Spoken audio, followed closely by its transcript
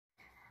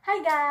Hi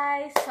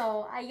guys!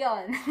 So,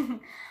 ayun.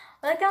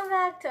 Welcome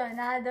back to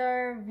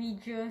another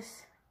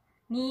videos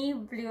ni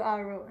Bleu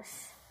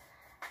Aurus.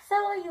 So,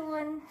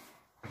 ayun.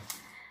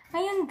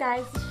 Ngayon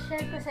guys,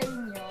 share ko sa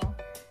inyo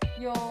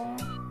yung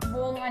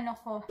buong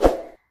ko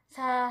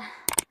sa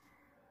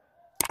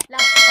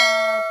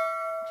laptop,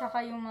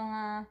 tsaka yung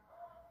mga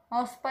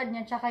mousepad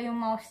niya, tsaka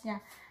yung mouse niya.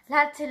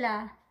 Lahat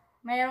sila,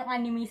 mayroong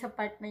anime sa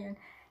part na yun.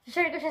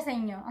 Share ko siya sa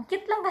inyo. Ang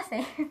cute lang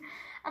kasi.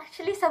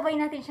 Actually, sabay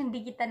natin siyang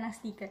dikitan ng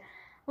sticker.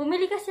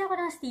 Bumili kasi ako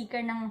ng sticker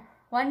ng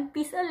One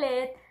Piece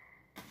ulit.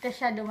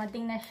 Kasi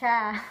dumating na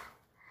siya.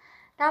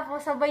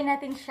 Tapos, sabay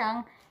natin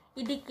siyang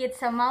idikit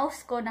sa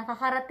mouse ko.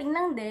 Nakakarating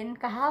lang din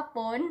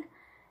kahapon.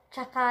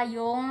 Tsaka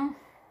yung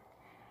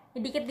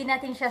idikit din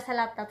natin siya sa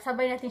laptop.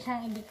 Sabay natin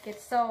siyang idikit.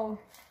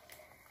 So,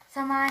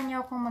 samahan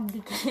niyo akong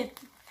magdikit.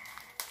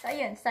 So,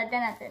 ayun. Start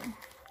na natin.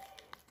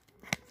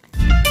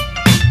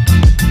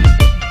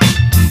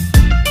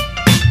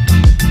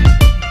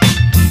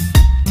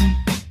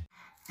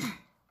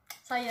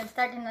 So, ayan,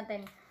 startin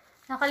natin.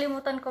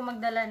 Nakalimutan ko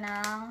magdala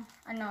ng,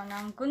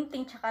 ng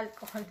gunting tsaka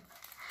alcohol.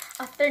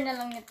 After na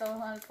lang nito,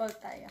 alcohol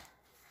tayo.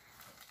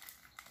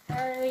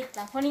 Wait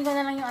lang. Kunin ko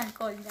na lang yung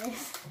alcohol,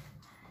 guys.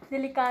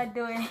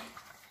 Delikado eh.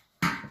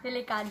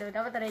 Delikado.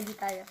 Dapat ready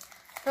tayo.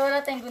 So,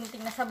 wala tayong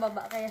gunting. Nasa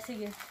baba. Kaya,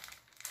 sige.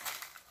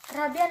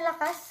 Grabe, ang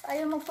lakas.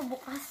 Ayaw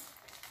magpabukas.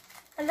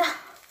 Ala.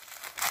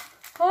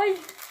 Hoy!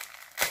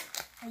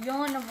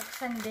 Ayun,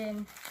 nabuksan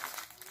din.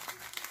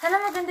 Sana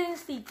maganda yung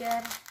sticker.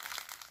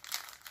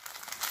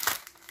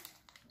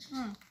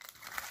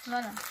 Wala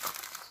na.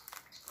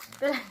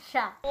 Ito lang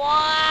siya.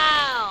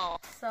 Wow!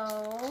 So,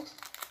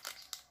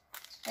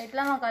 wait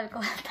lang,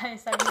 mag-alcohol tayo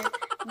saglit.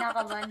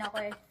 Nakabahan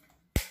ako eh.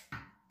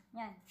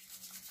 Yan.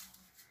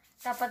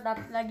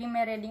 Dapat laging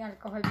may ready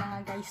alcohol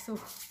mga guys. So,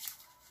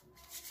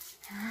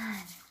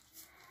 yan.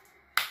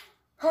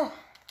 Oh!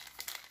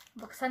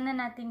 Buksan na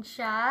natin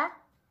siya.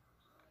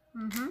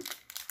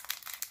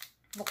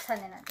 Buksan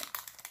na natin.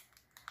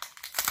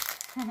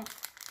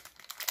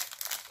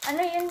 Ano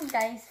yun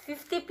guys?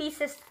 50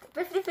 pieces.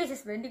 50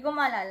 pieces ba? Hindi ko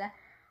maalala.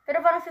 Pero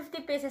parang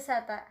 50 pieces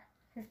ata.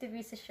 50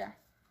 pieces siya.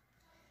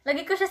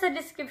 Lagi ko siya sa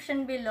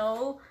description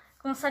below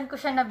kung saan ko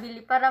siya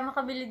nabili para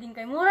makabili din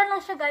kayo. Mura lang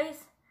siya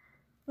guys.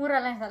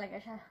 Mura lang talaga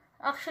siya.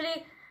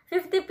 Actually,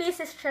 50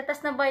 pieces siya.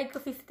 Tapos nabayad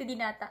ko 50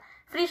 din ata.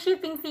 Free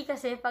shipping fee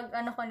kasi pag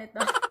ko nito.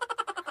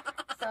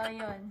 So,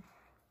 yun.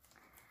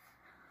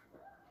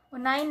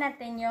 Unahin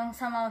natin yung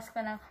sa mouse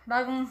ko na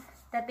bagong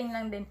dating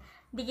lang din.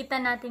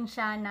 Dikitan natin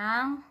siya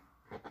ng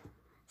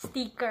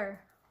sticker.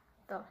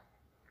 Ito.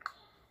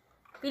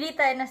 Pili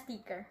tayo ng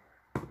sticker.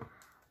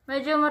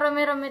 Medyo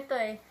marami-rami ito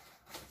eh.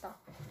 Ito.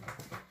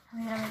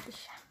 Marami-rami ito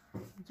siya.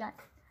 Diyan.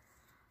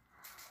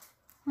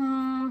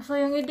 So,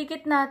 yung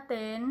idikit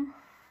natin,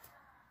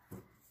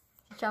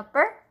 si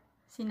Chopper,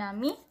 si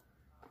Nami,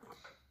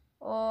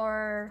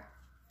 or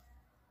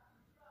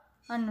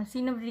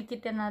sino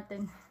dikitin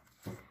natin?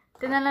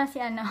 Ito na lang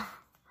si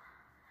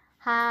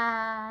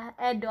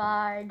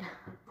Edward.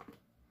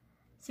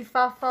 Si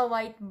Fafa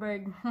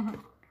Whitebird.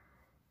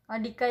 O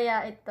di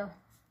kaya ito.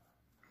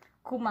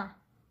 Kuma.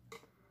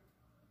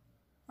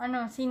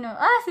 Sino?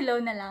 Si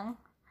Low na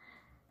lang.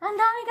 Ang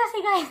dami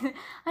kasi guys.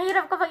 Ang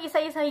hirap kapag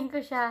isa-isahin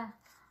ko siya.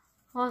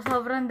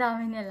 Sobrang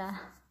dami nila.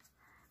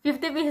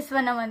 50 pieces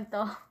pa naman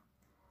to.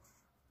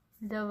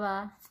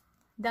 Diba?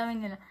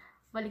 Dami nila.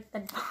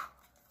 Baliktad po.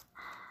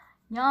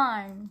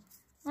 Yarn.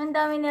 Ang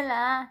dami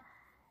nila.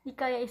 Di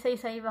kaya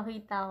isa-isa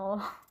ipakita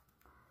ko.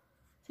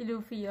 Si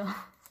Luffy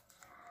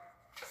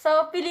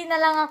So, pili na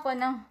lang ako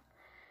ng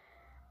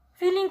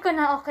feeling ko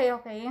na okay.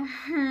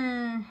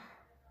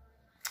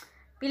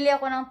 Pili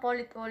ako ng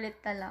paulit-ulit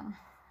na lang.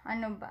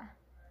 Ano ba?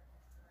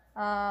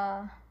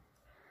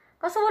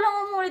 Kaso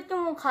walang umulit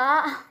yung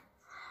mukha.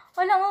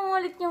 Walang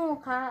umulit yung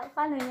mukha.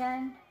 Paano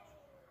yan?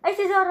 Ay,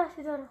 si Zoro.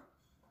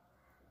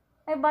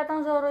 Ay,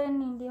 batang Zoro yan.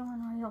 Hindi yung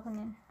ayoko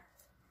na yan.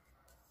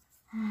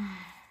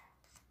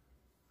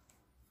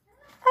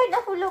 Ay,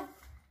 nahulog.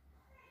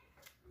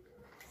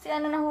 Si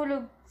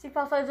nahulog? Si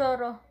Papa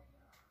Zoro.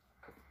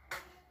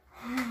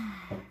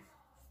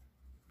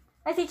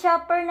 Ay, si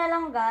Chopper na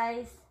lang,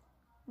 guys.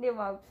 Di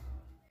ba?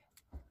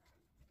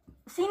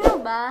 Sino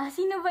ba?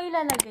 Sino ba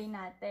ilalagay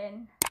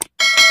natin?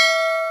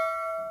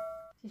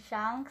 Si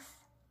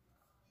Shanks?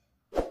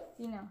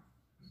 Sino?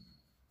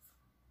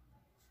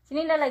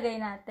 Sino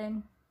ilalagay natin?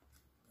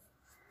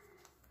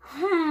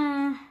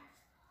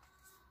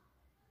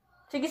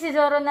 Sige, si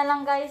Zoro na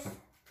lang, guys.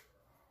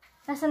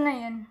 Nasaan na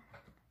yun?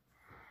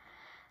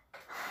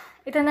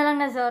 Ito na lang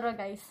na Zoro,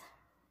 guys.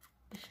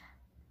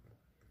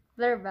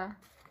 Blur ba?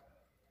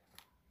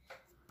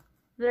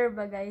 Blur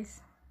ba,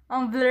 guys?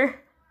 Ang blur.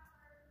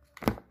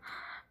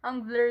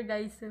 Ang blur,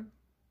 guys.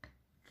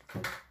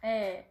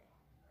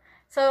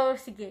 So,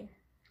 sige.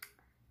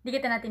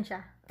 Dikitan natin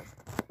siya.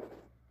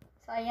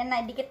 So, ayan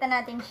na. Dikitan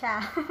natin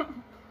siya.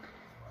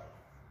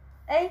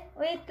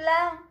 Wait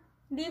lang.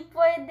 Di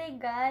pwede,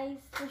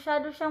 guys.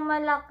 Masyado siyang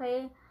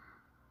malaki.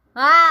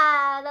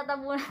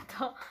 Tatabunan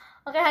to.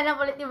 Okay, hanap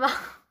ulit, diba?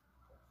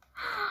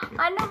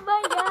 Ano ba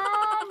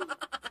yan?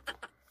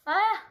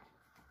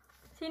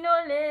 Sino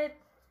ulit?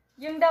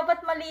 Yung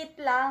dapat maliit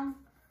lang.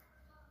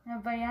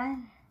 Ano ba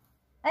yan?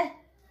 Ay!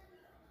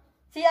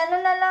 Si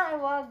ano na lang,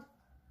 wag.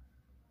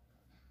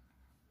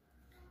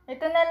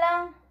 Ito na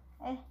lang.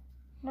 Ay,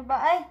 ano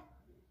ba? Ay!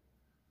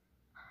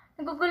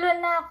 Nagugulo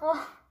na ako.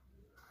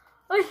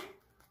 Uy!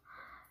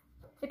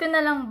 Ito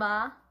na lang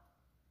ba?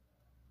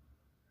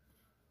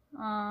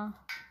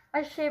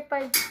 Ay,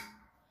 shepay.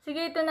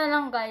 Sige, ito na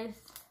lang, guys.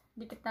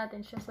 Dikit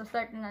natin siya. So,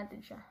 start na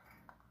natin siya.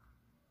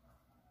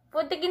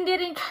 Putik, hindi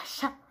rin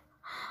kasya.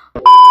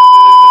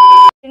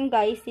 Yun,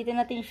 guys. Dito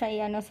natin siya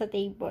i-ano sa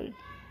table.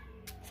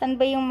 Saan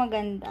ba yung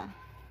maganda?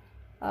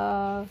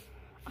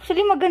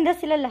 Actually, maganda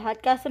sila lahat.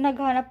 Kaso,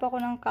 naghanap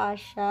ako ng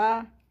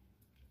kasya.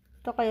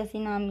 Ito kaya si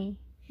Nami.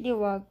 Di,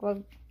 wag.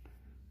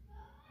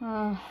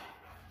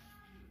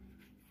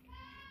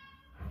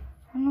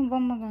 Ano ba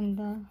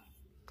maganda?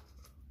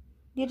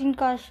 Di rin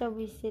kasya,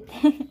 visit.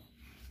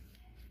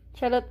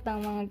 Charot lang,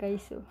 mga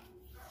guys.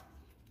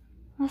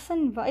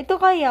 Asan ba?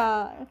 Ito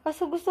kaya.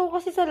 Kaso gusto ko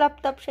kasi sa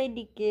laptop siya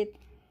idikit.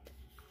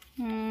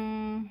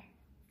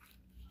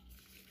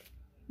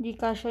 Di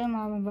kasya yung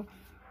mga ba?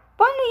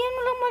 Paano yan?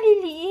 Walang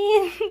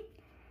maliliit.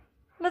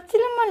 Lahat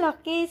sila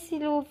malaki. Si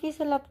Luffy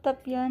sa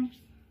laptop yan.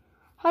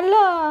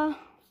 Hala.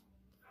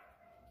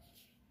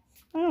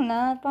 Ano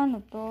na? Paano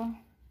to?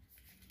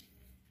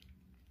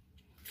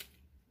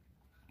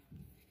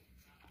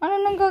 Ano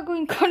nang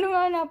gagawin ko? Ano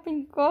nga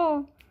hanapin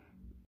ko?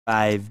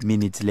 5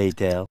 minutes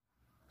later.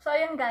 So,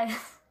 ayun guys.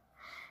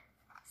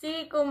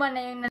 Si Kuma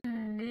na yung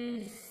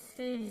nag-decision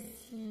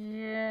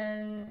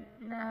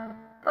na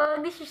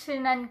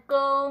pag-desisyonan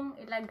kong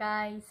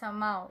ilagay sa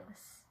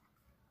mouse.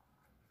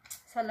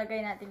 So,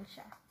 lagay natin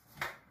siya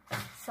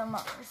sa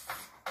mouse.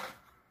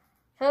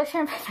 So,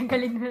 syempre,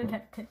 tanggalin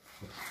muna natin.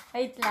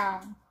 Wait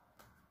lang.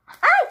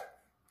 Ay!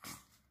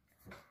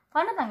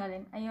 Paano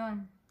tanggalin?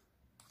 Ayun.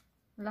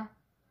 Wala.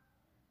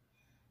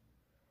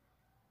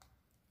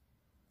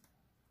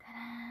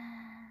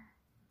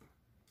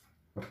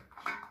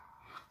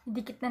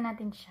 Idikit na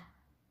natin siya.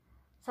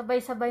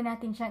 Sabay-sabay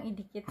natin siyang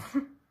idikit.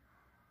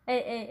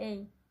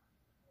 Ay.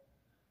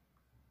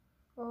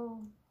 Oh.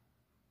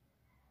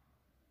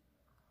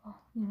 Oh,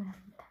 hindi mo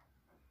nakita.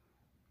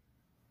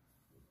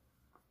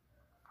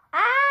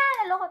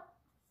 Nalokot.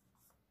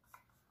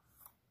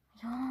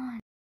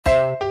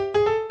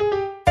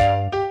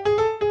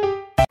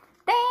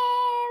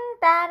 Ayun.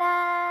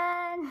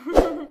 Taran!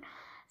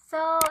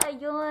 So,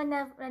 ayun.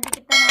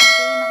 Nadikit na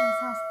natin ang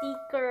isang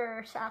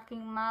sticker sa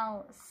aking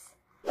mouse.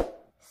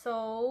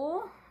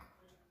 So,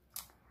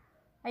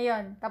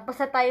 ayun.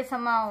 Tapos na tayo sa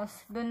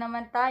mouse. Doon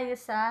naman tayo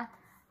sa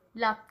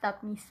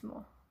laptop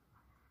mismo.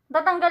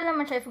 Tatanggal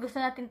naman siya if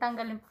gusto natin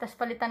tanggalin. Tapos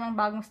palitan ng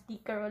bagong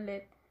sticker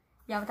ulit.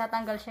 Yeah,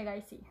 matatanggal siya,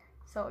 guys.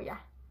 So,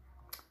 yeah.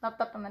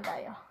 Laptop naman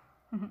tayo.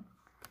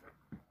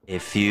 A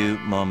few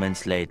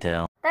moments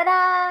later.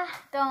 Tada!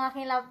 Ito ang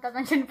aking laptop.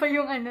 Nandiyan pa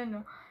yung ano,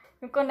 no?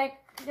 Yung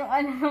connect, yung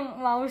ano ng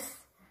mouse.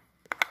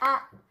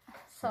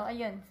 So,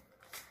 ayun.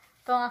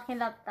 Ito ang aking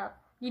laptop.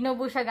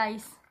 Ginubo siya,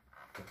 guys.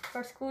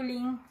 For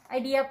schooling.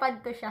 Idea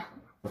pad to siya.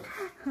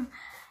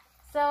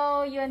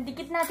 So, yun.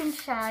 Dikit natin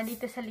siya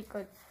dito sa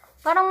likod.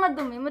 Parang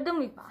madumi.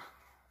 Madumi pa.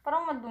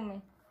 Parang madumi.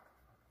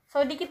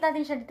 So, dikit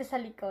natin siya dito sa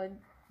likod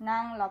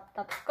ng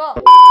laptop ko.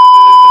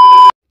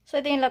 So,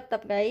 ito yung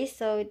laptop, guys.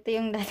 So, ito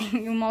yung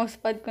dating yung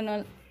mousepad ko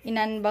na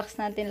in-unbox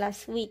natin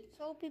last week.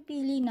 So,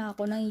 pipili na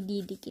ako ng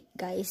ididikit,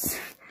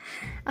 guys.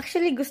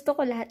 Actually, gusto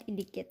ko lahat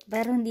idikit.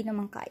 Pero hindi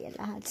naman kaya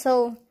lahat.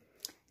 So,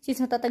 since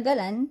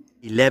matatagalan.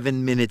 11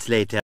 minutes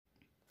later.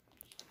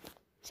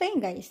 So, yun,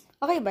 guys.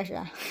 Okay ba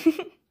siya?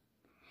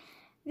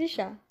 Hindi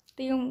siya.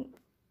 Ito yung,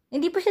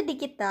 hindi pa siya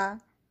dikit,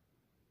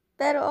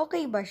 pero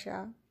okay ba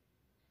siya?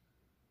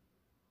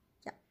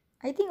 Yeah.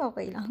 I think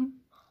okay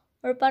lang.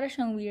 Or para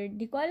siyang weird.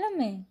 Di ko alam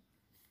eh.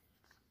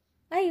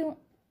 Ay,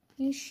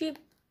 yung ship.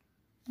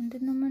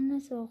 Andun naman na.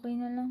 So, okay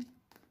na lang.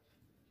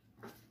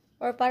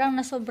 Or parang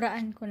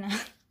nasobraan ko na.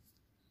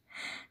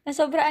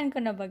 Nasobraan ko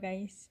na ba,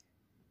 guys?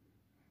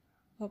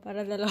 O,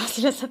 para dalawa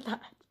sila sa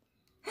taas.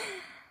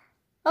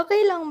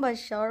 Okay lang ba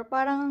siya? Or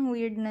parang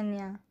weird na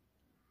niya?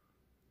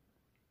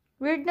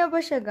 Weird na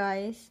ba siya,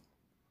 guys?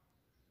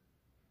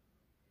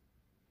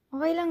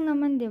 Okay lang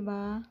naman,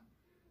 diba?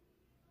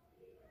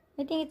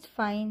 I think it's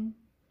fine.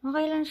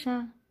 Okay lang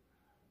siya.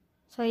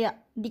 So, yeah.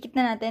 Dikit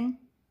na natin.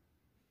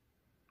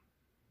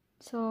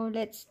 So,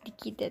 let's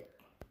dikit it.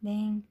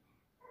 Then,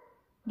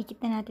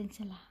 dikit na natin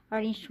sila.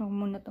 Arrange mo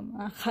muna itong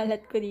mga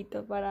kalat ko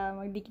dito para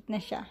magdikit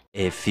na siya.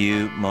 A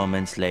few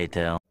moments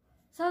later.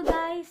 So,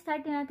 guys,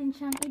 start na natin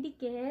siyang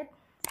idikit.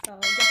 So,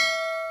 yeah.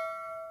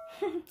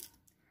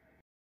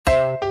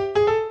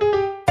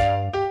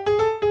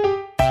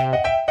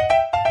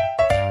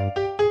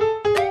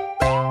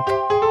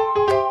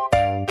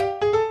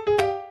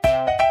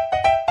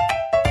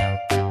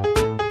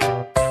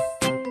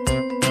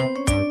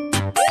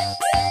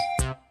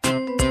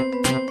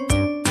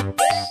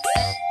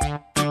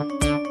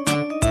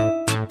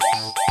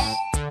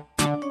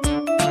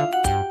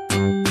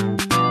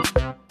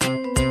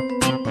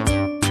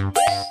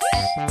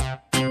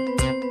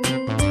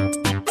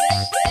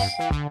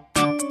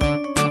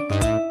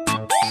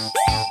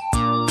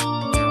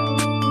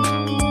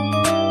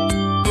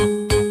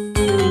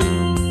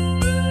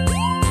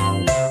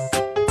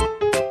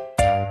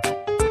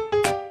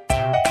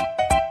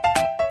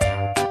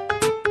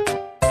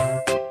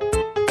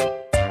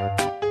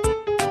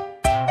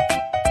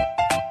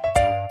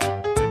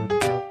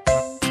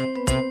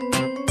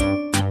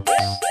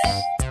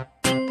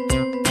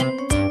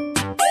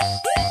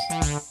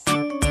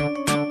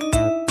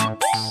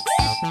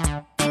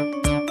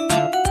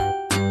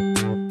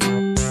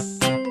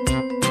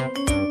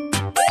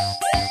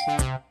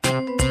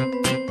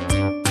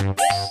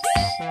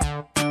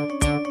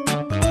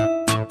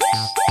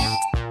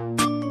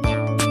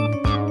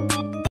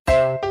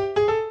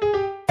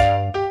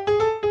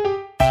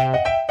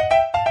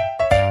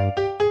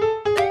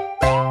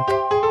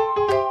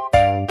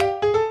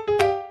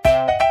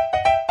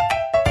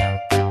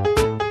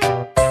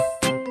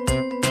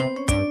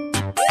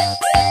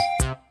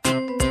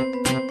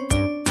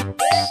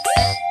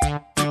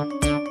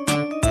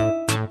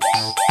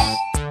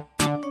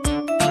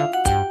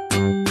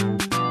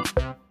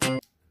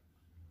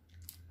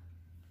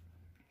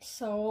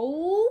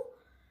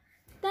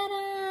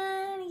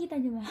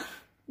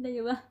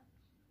 Diba?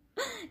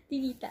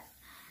 Tinita.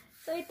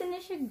 So, ito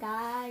na siya,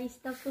 guys.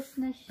 Tapos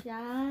na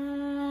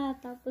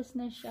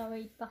siya.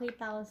 Wait,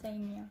 pakita ko sa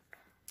inyo.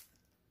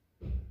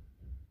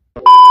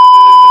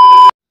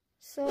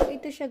 So,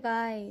 ito siya,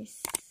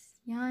 guys.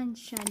 Yan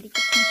siya. Dikit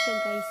na siya,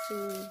 guys. So,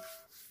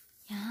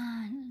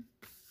 yan.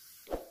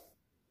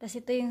 Tapos,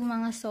 ito yung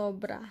mga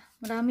sobra.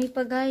 Marami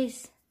pa,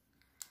 guys.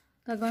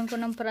 Gagawin ko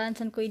ng paraan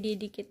saan ko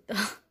ididikit to.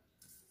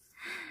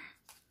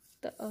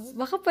 Ito, oh.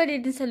 Baka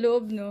pwede din sa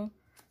loob, no?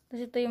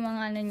 Tapos, ito yung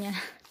mga ano niya.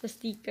 So,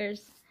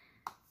 stickers.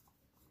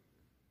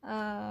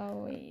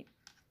 Wait.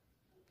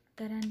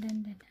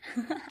 Tarandan.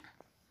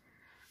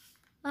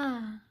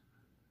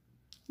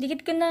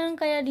 Dikit ko na lang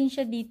kaya din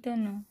siya dito,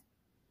 no?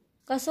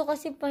 Kaso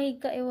kasi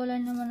pahiga, wala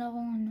naman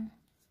akong ano.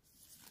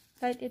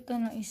 Kahit ito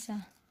no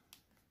isa.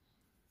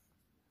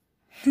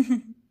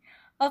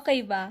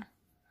 Okay ba?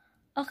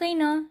 Okay,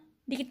 no?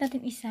 Dikit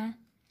natin isa.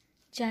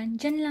 Dyan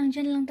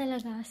lang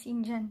talaga. As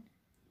in, dyan.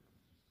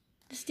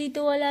 Tapos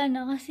dito wala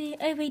na kasi,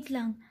 ay wait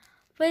lang.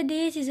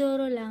 Pwede, si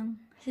Zoro lang.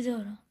 Si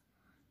Zoro.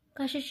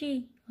 Kasha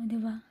siya. O,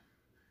 diba?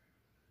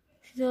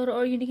 Si Zoro,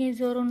 or yun kay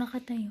Zoro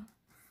nakatayo.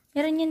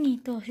 Meron yan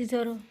dito, si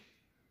Zoro.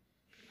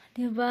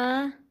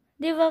 Diba?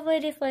 Diba,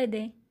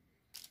 pwede.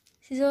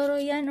 Si Zoro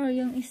yan, or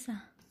yung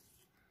isa.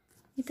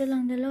 Ito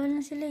lang, dalawa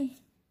lang sila eh.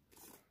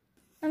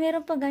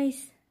 Meron pa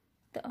guys.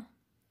 Ito.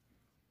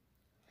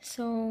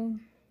 So,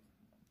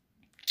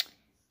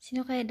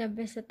 sino kaya the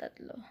best sa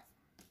tatlo?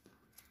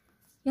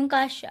 Yung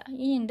Kasha,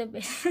 yun yung the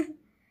best.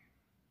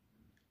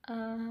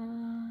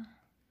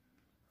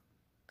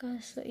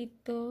 Kaso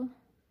ito,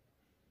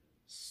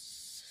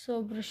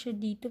 sobra siya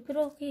dito.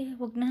 Pero okay,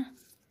 wag na.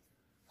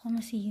 Baka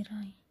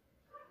masira eh.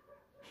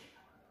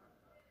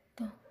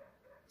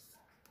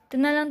 Ito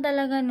na lang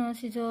talaga, no,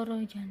 si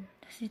Zoro dyan.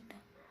 Tapos ito.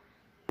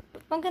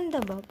 Maganda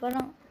ba?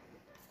 Parang,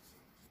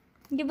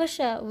 hindi ba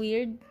siya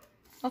weird?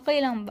 Okay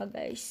lang ba,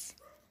 guys?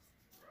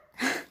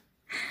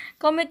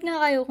 Comment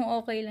nga kayo kung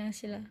okay lang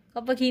sila.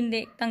 Kapag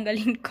hindi,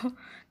 tanggalin ko.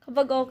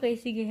 Kapag okay,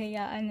 sige,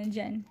 hayaan na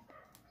dyan.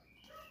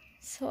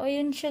 So,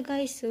 ayun siya,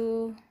 guys.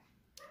 So,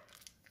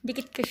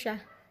 dikit ko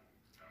siya.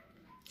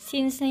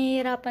 Since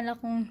nahihirapan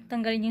akong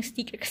tanggalin yung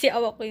sticker kasi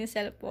awak ko yung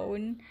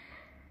cellphone,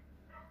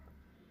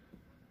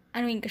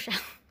 anuin ko siya.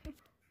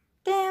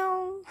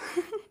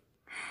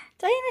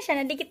 So, ayun na siya.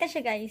 Nadikit na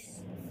siya,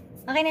 guys.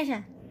 Okay na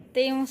siya. Ito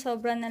yung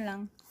sobra na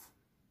lang.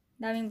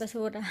 Daming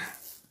basura.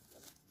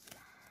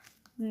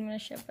 Hindi mo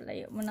na siya.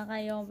 Palayo mo na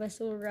kayo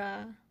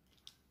basura.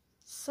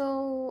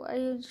 So,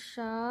 ayun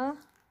siya.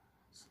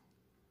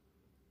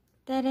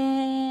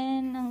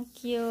 Taren! Ang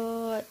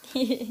cute.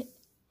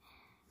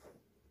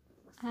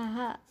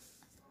 Aha.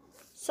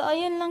 So,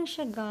 ayun lang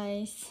siya,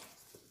 guys.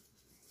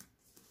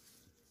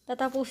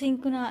 Tatapusin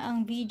ko na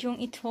ang video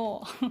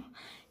ito.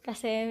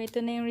 Kasi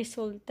ito na yung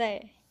resulta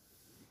eh.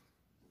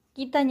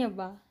 Kita nyo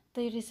ba?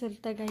 Ito yung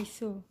resulta, guys.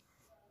 So,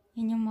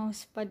 yan yung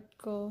mousepad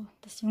ko.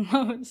 Tapos yung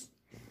mouse.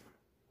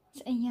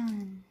 So,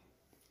 ayan.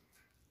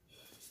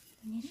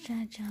 Ganyan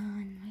siya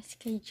dyan. Mas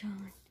kay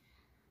dyan.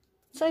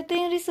 So, ito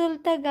yung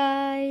resulta,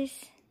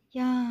 guys.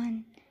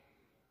 Yan.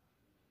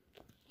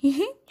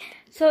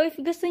 So, if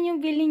gusto nyo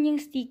bilhin yung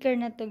sticker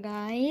na to,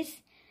 guys,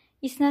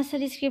 is nasa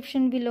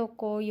description below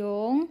ko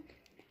yung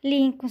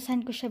link kung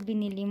saan ko siya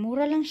binili.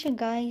 Mura lang siya,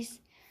 guys.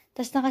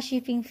 Tapos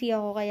naka-shipping fee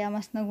ako, kaya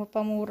mas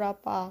nagpapamura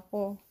pa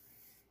ako.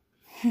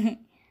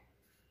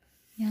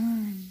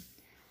 Yan.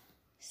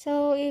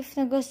 So, if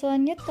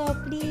nagustuhan nyo to,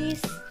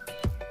 please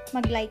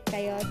mag-like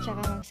kayo,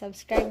 tsaka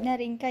mag-subscribe na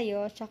rin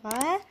kayo, tsaka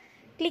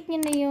click nyo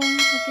na yung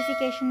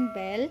notification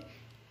bell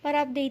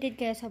para updated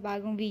kayo sa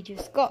bagong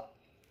videos ko.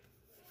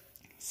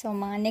 So,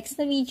 mga next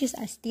na videos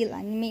are still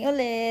anime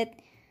ulit.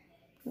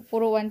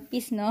 Puro One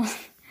Piece, no?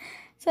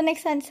 So,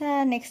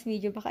 sa next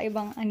video, baka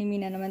ibang anime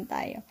na naman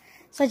tayo.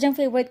 Sadyang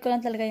favorite ko lang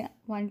talaga yung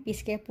One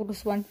Piece, kaya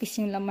puros One Piece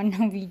yung laman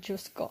ng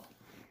videos ko.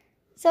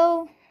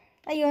 So,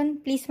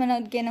 ayun, please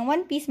manood kayo ng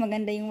One Piece.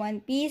 Maganda yung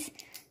One Piece.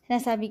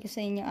 Sinasabi ko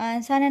sa inyo.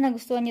 Sana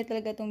nagustuhan nyo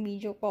talaga tong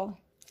video ko.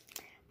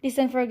 Please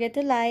don't forget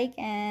to like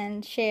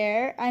and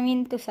share.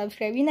 To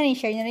subscribe. Yun na rin,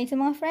 share nyo rin sa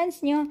mga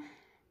friends nyo.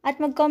 At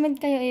mag-comment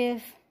kayo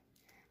if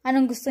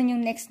anong gusto nyo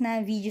next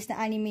na videos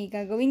na anime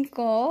gagawin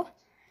ko.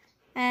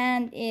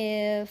 And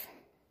if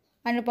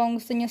ano pa ang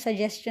gusto nyo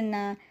suggestion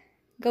na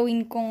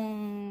gawin kong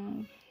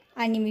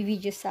anime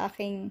videos sa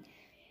aking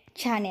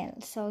channel.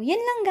 So, yun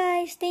lang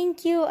guys.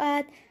 Thank you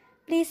at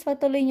please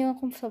patuloy nyo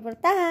akong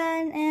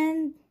suportahan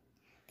and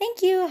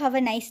thank you. Have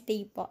a nice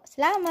day po.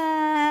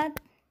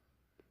 Salamat!